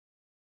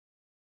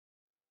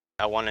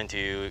I wanted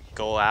to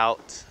go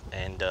out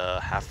and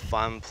have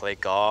fun, play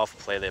golf,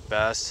 play the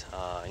best.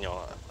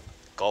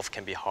 Golf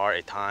can be hard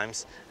at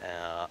times.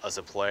 As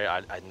a player,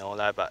 I know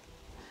that, but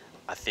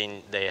I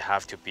think they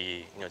have to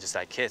be, just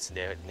like kids.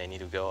 They need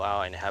to go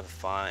out and have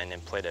fun and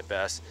then play their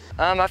best.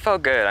 I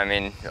felt good. I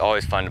mean,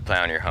 always fun to play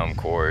on your home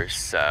course,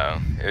 so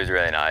it was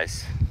really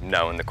nice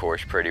knowing the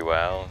course pretty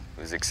well.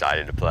 Was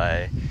excited to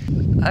play.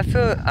 I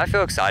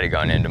feel excited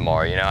going in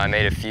tomorrow. I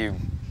made a few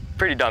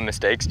pretty dumb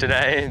mistakes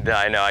today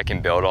that I know I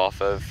can build off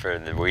of for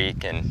the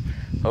week and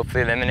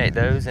hopefully eliminate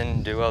those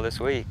and do well this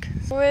week.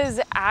 I was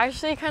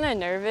actually kind of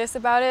nervous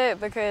about it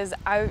because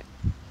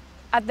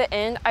at the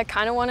end, I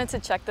kind of wanted to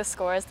check the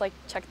scores, like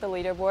check the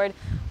leaderboard,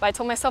 but I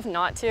told myself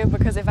not to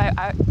because if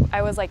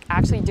I was like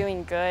actually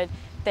doing good,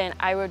 then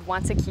I would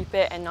want to keep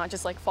it and not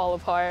just like fall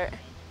apart.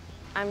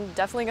 I'm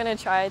definitely going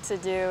to try to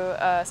do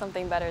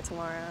something better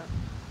tomorrow.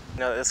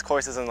 This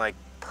course is in like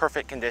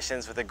perfect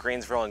conditions with the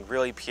greens rolling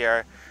really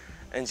pure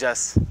and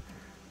just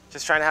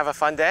trying to have a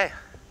fun day.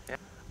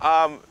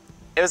 Yeah.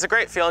 It was a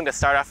great feeling to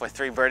start off with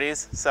 3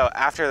 birdies. So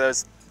after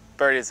those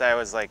birdies, I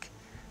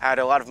had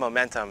a lot of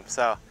momentum.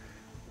 So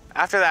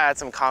after that, I had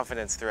some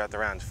confidence throughout the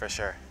round for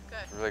sure.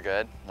 Good. Really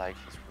good. Like,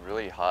 it's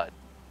really hot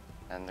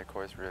and the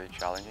course really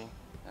challenging.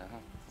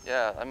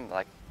 Yeah, I'm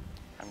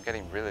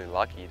getting really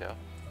lucky though.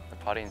 The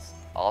putting's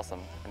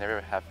awesome. I never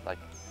have like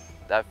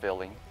that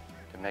feeling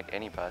to make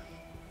any putt.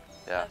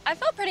 Yeah. I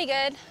felt pretty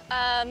good.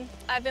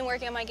 I've been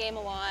working on my game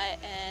a lot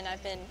and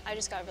I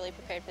just got really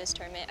prepared for this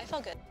tournament. I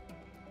felt good.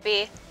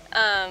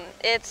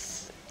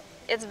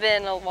 It's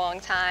been a long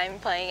time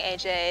playing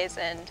AJs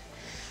and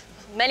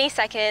many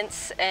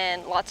seconds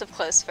and lots of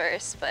close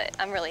firsts, but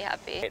I'm really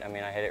happy. I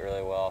mean, I hit it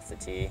really well off the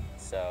tee,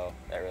 so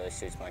that really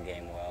suits my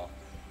game well.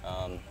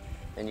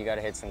 Then you got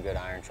to hit some good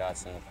iron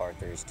shots in the par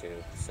 3s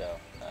too. So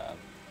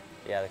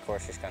yeah, the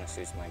course just kind of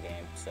suits my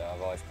game, so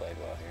I've always played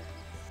well here.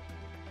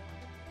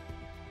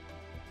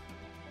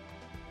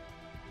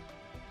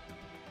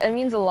 It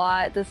means a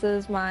lot. This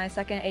is my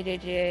second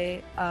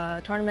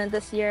AJGA tournament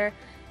this year,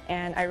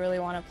 and I really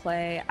want to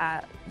play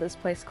at this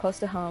place close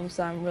to home,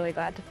 so I'm really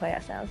glad to play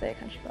at San Jose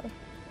Country Club.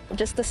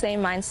 Just the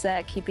same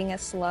mindset, keeping it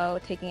slow,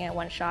 taking it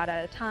one shot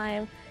at a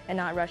time, and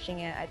not rushing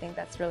it. I think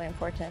that's really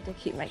important to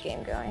keep my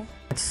game going.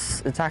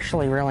 It's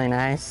actually really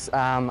nice.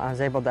 I was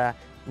able to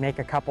make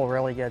a couple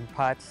really good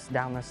putts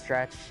down the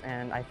stretch,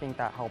 and I think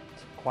that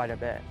helped quite a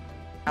bit.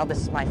 Now this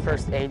is my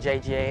first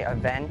AJGA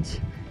event,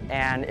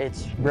 and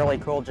it's really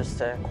cool just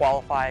to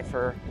qualify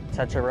for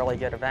such a really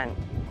good event.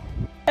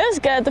 It was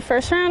good. The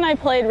first round I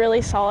played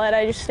really solid.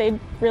 I just stayed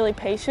really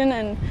patient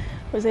and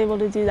was able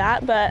to do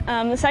that. But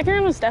the second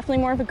round was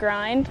definitely more of a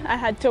grind. I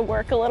had to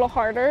work a little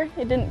harder.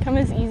 It didn't come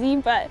as easy,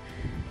 but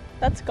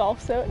that's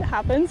golf, so it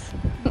happens.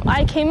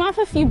 I came off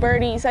a few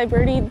birdies. I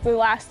birdied the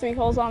last 3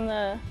 holes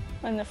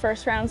in the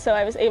first round, so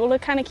I was able to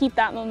kind of keep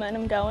that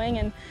momentum going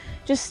and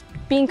just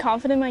being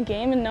confident in my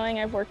game and knowing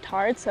I've worked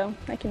hard, so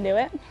I can do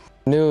it.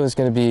 I knew it was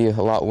going to be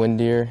a lot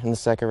windier in the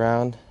second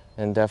round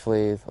and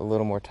definitely a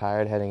little more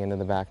tired heading into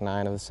the back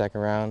 9 of the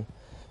second round.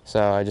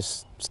 So I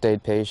just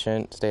stayed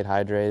patient, stayed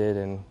hydrated,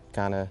 and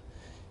kind of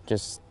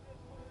just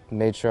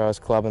made sure I was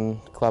clubbing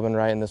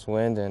right in this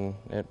wind, and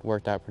it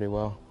worked out pretty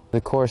well.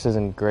 The course is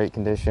in great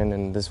condition,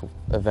 and this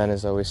event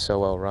is always so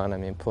well run. I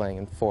mean, playing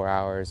in 4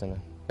 hours in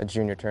a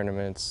junior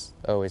tournament, it's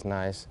always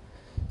nice.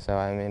 So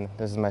I mean,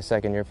 this is my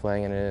second year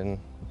playing in it, and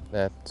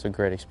that's a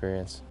great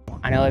experience.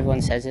 I know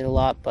everyone says it a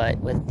lot, but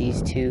with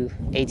these 2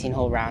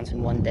 18-hole rounds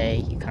in one day,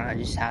 you kind of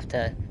just have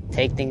to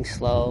take things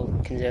slow,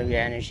 conserve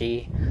your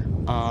energy,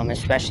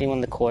 especially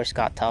when the course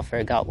got tougher,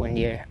 it got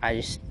windier. I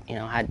just,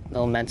 had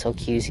little mental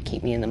cues to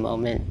keep me in the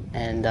moment,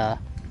 and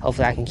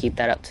hopefully I can keep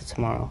that up to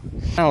tomorrow.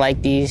 I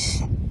like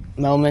these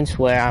moments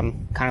where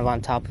I'm kind of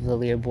on top of the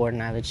leaderboard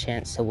and I have a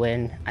chance to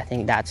win. I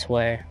think that's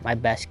where my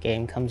best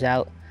game comes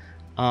out.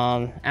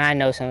 And I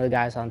know some of the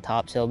guys on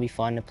top, so it'll be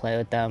fun to play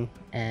with them,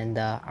 and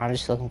I'm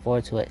just looking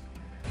forward to it.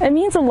 It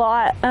means a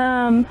lot.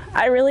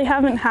 I really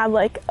haven't had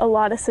a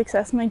lot of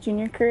success in my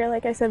junior career,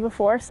 like I said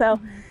before, so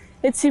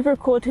it's super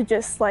cool to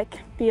just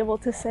be able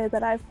to say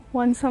that I've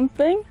won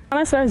something.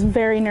 Honestly, I was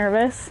very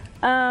nervous,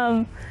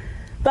 but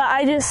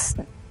I just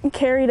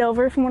carried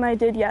over from what I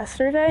did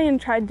yesterday and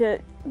tried to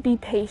be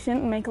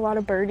patient and make a lot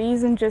of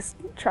birdies and just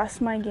trust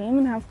my game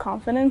and have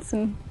confidence,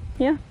 and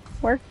yeah,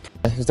 worked.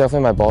 It was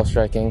definitely my ball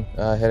striking,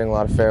 hitting a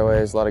lot of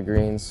fairways, a lot of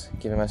greens,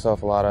 giving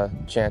myself a lot of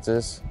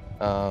chances,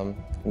 and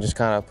just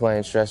kind of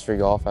playing stress-free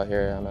golf out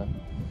here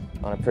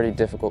on a pretty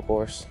difficult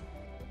course.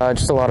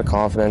 Just a lot of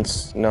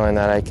confidence, knowing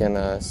that I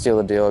can seal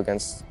the deal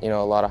against a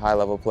lot of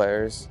high-level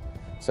players.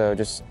 So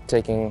just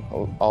taking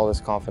all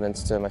this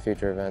confidence to my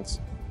future events.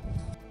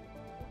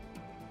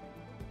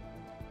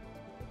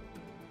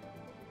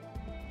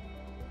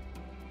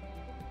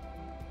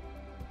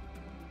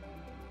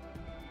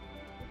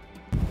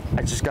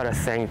 I just gotta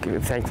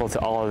thankful to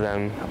all of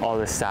them, all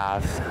the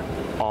staff,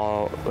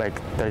 all the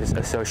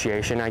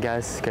association, I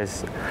guess,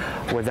 because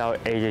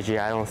without AJG,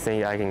 I don't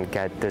think I can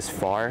get this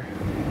far.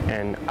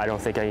 and I don't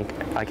think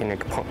I can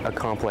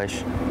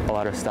accomplish a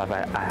lot of stuff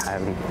I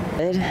haven't.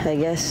 Good, I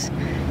guess.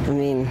 I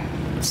mean,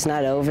 it's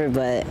not over,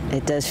 but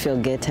it does feel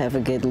good to have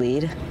a good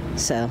lead,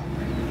 so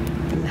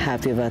I'm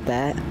happy about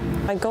that.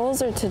 My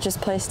goals are to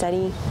just play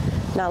steady,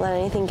 not let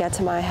anything get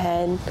to my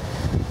head,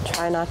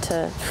 try not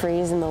to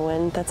freeze in the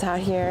wind that's out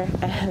here,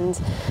 and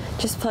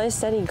just play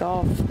steady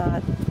golf,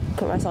 not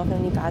put myself in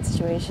any bad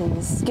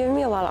situations. It's given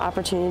me a lot of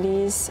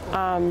opportunities.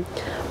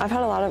 I've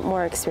had a lot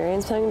more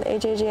experience playing the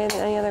AJGA than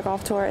any other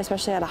golf tour,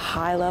 especially at a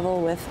high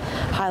level with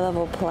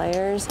high-level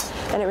players,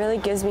 and it really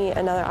gives me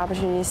another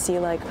opportunity to see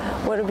like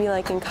what it would be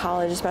like in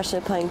college, especially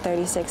playing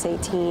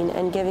 36-18,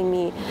 and giving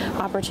me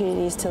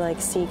opportunities to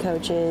like see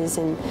coaches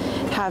and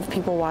have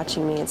people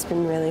watching me. It's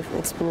been really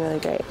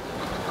great.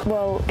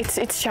 Well,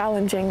 it's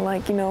challenging,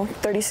 like, you know,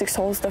 36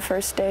 holes the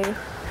first day,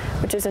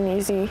 which isn't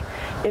easy.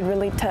 It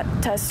really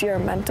tests your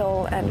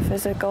mental and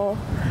physical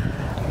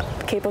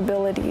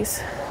capabilities.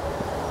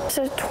 It's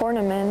a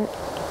tournament,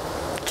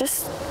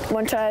 just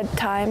one try at a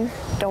time,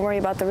 don't worry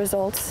about the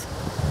results.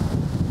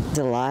 It's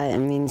a lot. It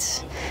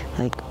means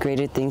like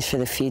greater things for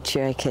the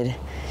future. I could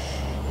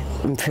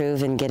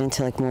improve and get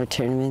into like more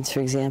tournaments, for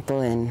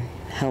example, and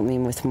help me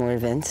with more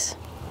events.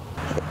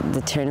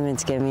 The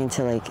tournaments get me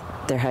into like,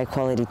 they're high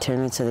quality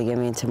tournaments, so they get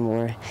me into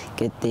more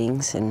good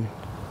things and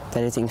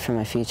better things for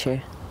my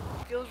future.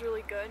 It feels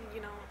really good,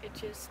 you know, it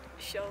just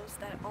shows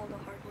that all the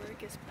hard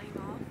work is paying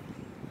off.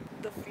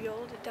 The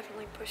field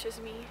definitely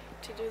pushes me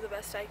to do the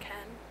best I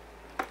can.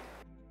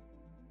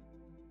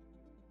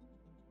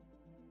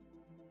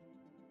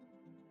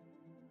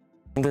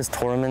 This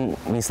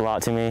tournament means a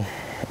lot to me,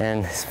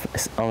 and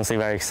it's honestly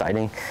very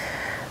exciting.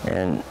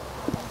 And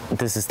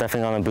this is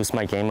definitely going to boost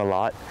my game a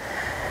lot,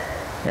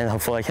 and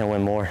hopefully I can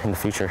win more in the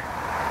future.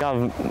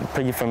 I'm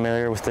pretty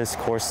familiar with this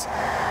course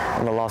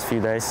in the last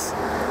few days.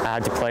 I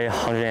had to play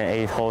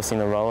 108 holes in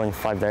a row in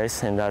 5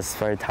 days, and that's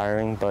very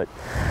tiring, but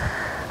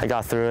I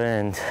got through it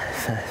and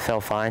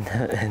felt fine.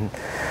 And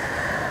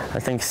I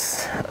think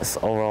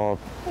overall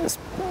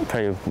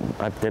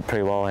I did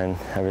pretty well and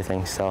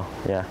everything, so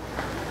yeah.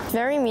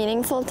 Very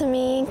meaningful to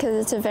me because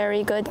it's a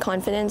very good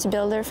confidence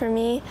builder for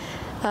me.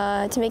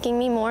 It's making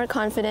me more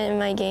confident in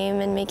my game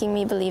and making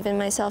me believe in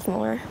myself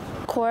more.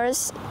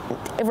 Course,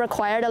 it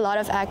required a lot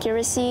of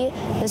accuracy,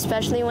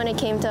 especially when it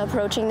came to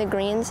approaching the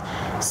greens.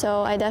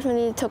 So I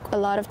definitely took a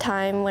lot of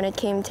time when it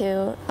came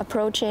to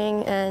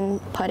approaching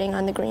and putting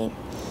on the green.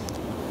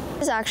 It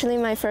was actually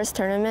my first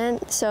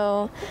tournament,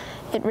 so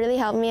it really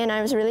helped me, and I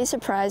was really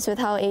surprised with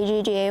how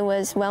AJGA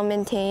was well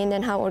maintained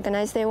and how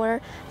organized they were.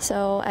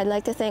 So I'd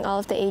like to thank all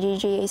of the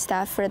AJGA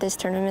staff for this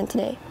tournament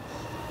today.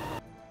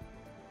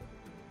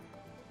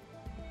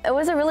 It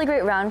was a really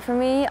great round for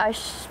me. I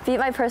beat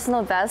my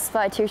personal best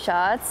by 2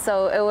 shots,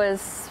 so it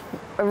was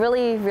a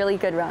really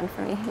good round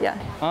for me, yeah.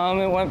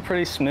 It went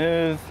pretty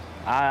smooth.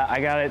 I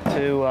got it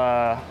to,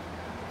 I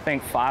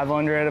think 5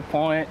 under at a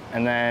point,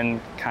 and then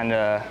kind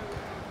of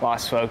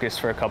lost focus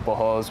for a couple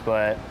holes,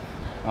 but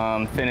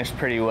finished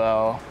pretty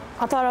well.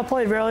 I thought I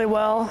played really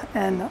well,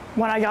 and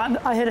when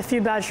I hit a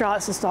few bad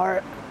shots to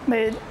start,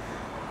 made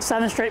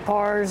 7 straight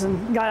pars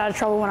and got out of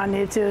trouble when I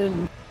needed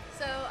to.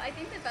 So I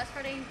think the best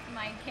part of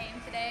my game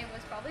today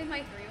was probably my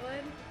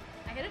 3-wood.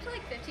 I hit it to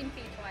like 15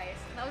 feet twice.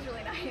 That was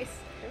really nice.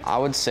 I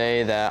would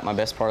say that my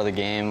best part of the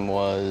game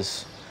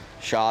was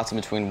shots in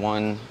between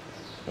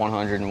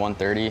 100 and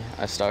 130.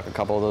 I stuck a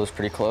couple of those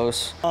pretty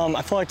close.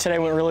 I feel like today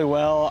went really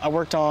well. I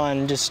worked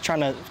on just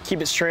trying to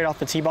keep it straight off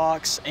the tee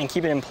box and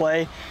keep it in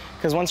play,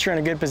 because once you're in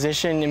a good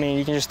position, I mean,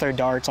 you can just throw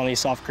darts on these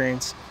soft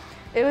greens.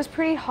 It was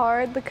pretty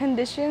hard. The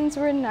conditions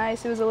were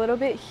nice. It was a little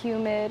bit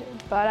humid,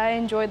 but I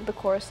enjoyed the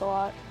course a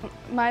lot.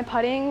 My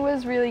putting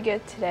was really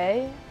good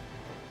today,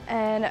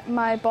 and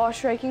my ball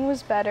striking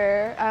was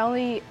better.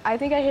 I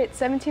think I hit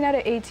 17 out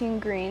of 18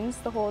 greens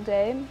the whole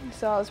day,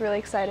 so I was really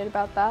excited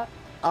about that.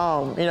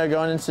 You know,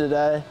 going into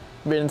today,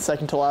 being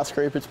second to last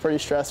group, it's pretty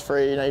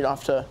stress-free. You know, you don't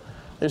have to,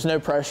 there's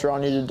no pressure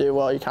on you to do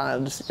well. You kind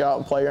of just go out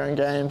and play your own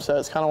game. So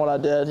it's kind of what I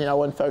did. You know, I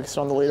wasn't focused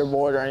on the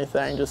leaderboard or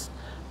anything, just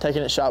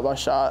taking it shot by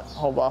shot,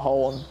 hole by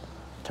hole, and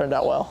turned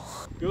out well.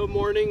 Good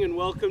morning and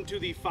welcome to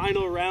the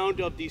final round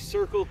of the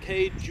Circle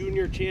K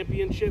Junior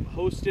Championship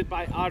hosted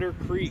by Otter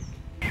Creek.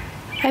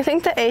 I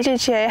think the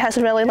AJGA has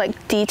really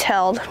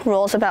detailed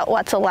rules about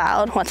what's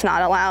allowed, what's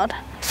not allowed.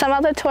 Some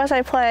other tours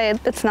I play,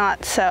 it's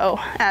not so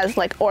as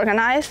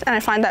organized, and I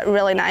find that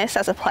really nice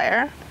as a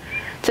player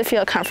to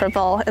feel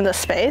comfortable in the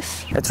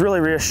space. It's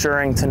really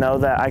reassuring to know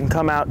that I can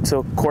come out to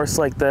a course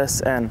like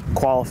this and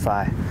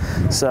qualify.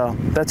 So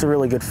that's a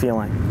really good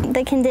feeling.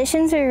 The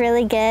conditions are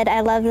really good.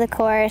 I love the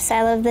course,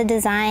 I love the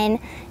design,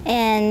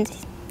 and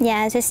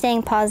yeah, just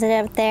staying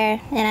positive there,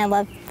 and I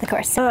love the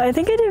course. I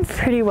think I did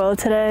pretty well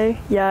today.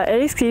 Yeah,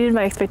 it exceeded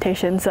my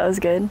expectations, so that was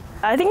good.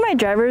 I think my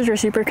drivers were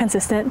super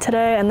consistent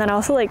today, and then I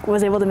also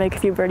was able to make a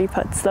few birdie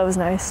putts. That was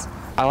nice.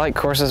 I like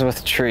courses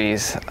with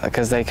trees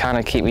because they kind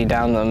of keep me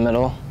down the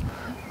middle.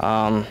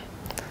 And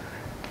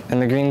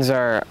the greens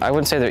are, I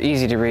wouldn't say they're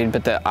easy to read,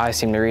 but I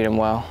seem to read them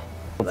well.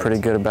 I feel pretty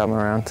good about my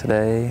round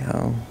today.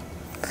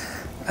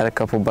 Had a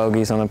couple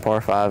bogeys on the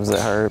par 5s that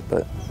hurt,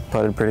 but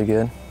putted pretty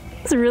good.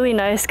 It's really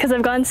nice because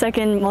I've gotten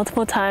second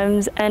multiple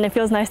times, and it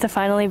feels nice to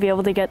finally be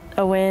able to get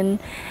a win.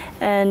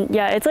 And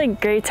yeah, it's like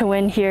great to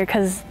win here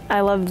because I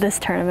love this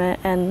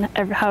tournament and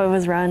how it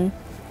was run.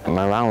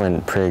 My round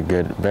went pretty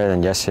good, better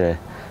than yesterday.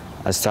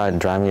 I started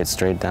driving it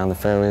straight down the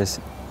fairways,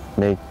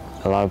 make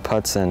a lot of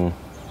putts and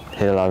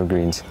hit a lot of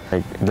greens.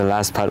 Like the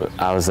last putt,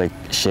 I was like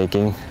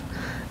shaking,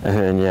 and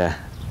then yeah,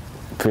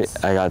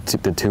 I got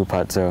the 2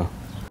 putt, so.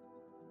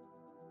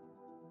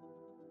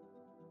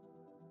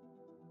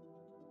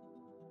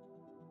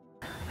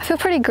 I feel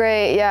pretty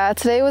great, yeah.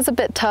 Today was a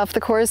bit tough. The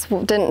course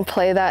didn't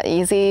play that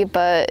easy,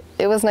 but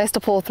it was nice to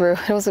pull through.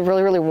 It was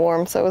really, really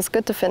warm, so it was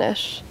good to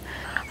finish.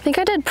 I think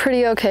I did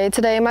pretty okay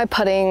today. My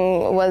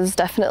putting was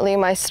definitely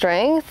my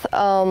strength.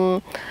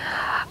 I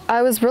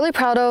was really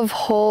proud of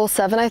hole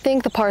 7, I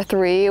think, the par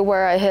 3,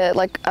 where I hit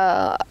like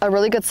a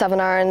really good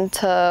 7-iron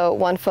to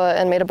 1 foot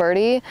and made a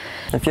birdie.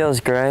 It feels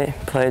great,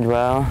 played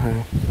well.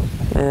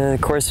 The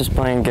course was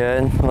playing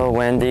good, a little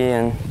windy,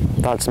 and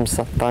thought some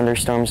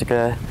thunderstorms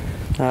good.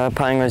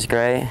 Putting was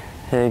great,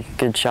 hit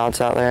good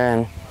shots out there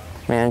and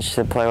managed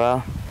to play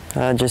well.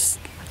 Just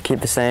keep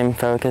the same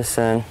focus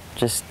and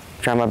just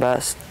try my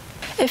best.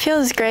 It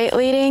feels great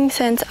leading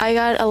since I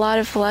got a lot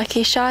of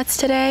lucky shots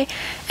today,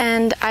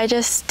 and I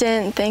just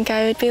didn't think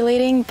I would be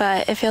leading,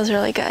 but it feels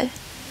really good.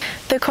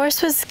 The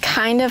course was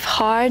kind of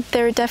hard.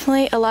 There were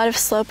definitely a lot of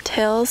sloped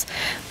hills,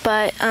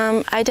 but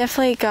I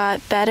definitely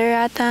got better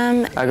at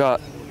them. I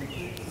got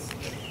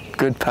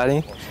good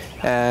putting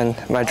and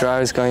my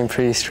drive was going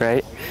pretty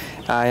straight.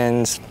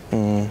 Irons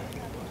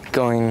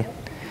going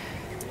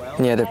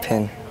near the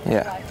pin,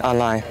 yeah, on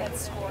line.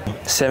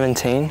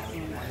 17,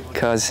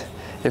 because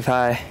if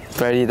I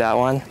birdie that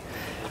one,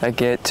 I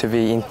get to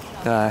be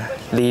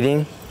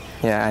leading,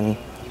 yeah, and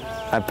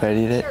I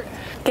birdied it.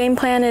 Game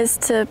plan is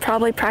to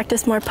probably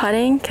practice more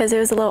putting because it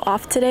was a little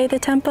off today, the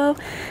tempo,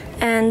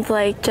 and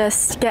like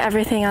just get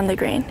everything on the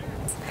green.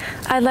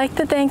 I'd like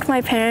to thank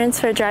my parents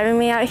for driving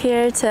me out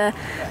here to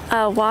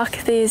walk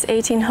these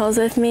 18 holes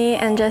with me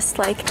and just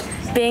like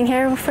being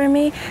here for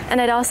me. And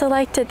I'd also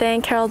like to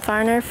thank Harold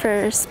Varner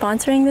for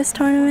sponsoring this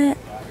tournament.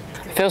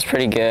 It feels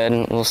pretty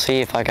good. We'll see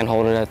if I can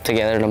hold it up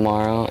together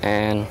tomorrow.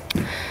 And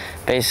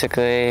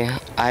basically,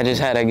 I just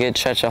had a good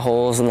stretch of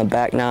holes in the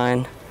back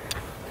 9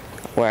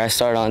 where I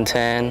started on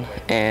 10,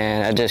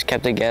 and I just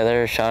kept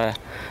together, shot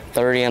a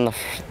 30 on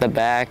the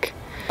back.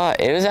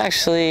 It was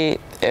actually,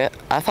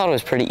 I thought it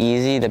was pretty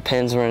easy. The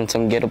pins were in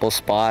some gettable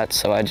spots,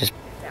 so I just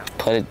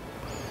put it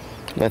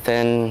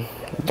within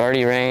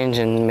birdie range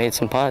and made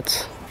some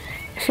putts.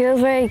 It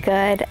feels very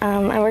good.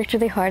 I worked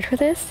really hard for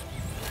this,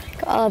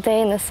 all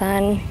day in the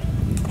sun,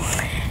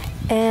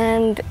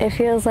 and it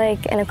feels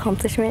like an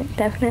accomplishment,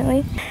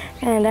 definitely.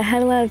 And I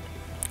had a lot of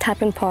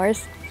tap-in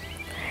pars.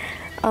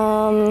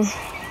 I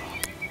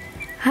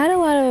had a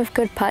lot of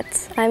good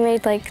putts. I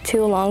made like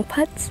 2 long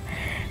putts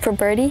for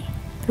birdie.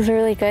 It was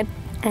really good,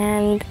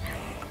 and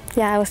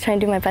yeah, I was trying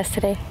to do my best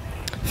today.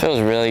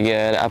 Feels really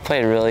good. I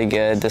played really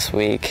good this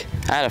week.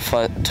 I had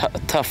a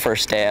tough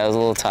first day. I was a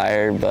little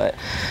tired, but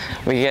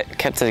we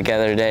kept it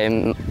together today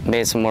and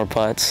made some more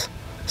putts,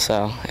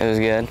 so it was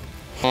good.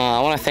 I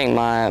want to thank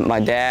my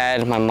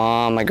dad, my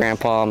mom, my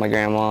grandpa, my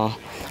grandma,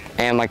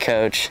 and my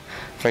coach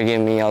for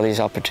giving me all these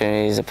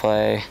opportunities to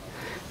play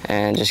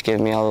and just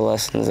giving me all the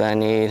lessons that I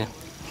need.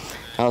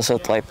 I also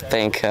like to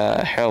thank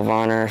Harold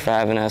Varner for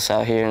having us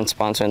out here and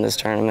sponsoring this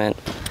tournament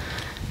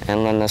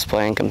and letting us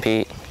play and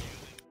compete.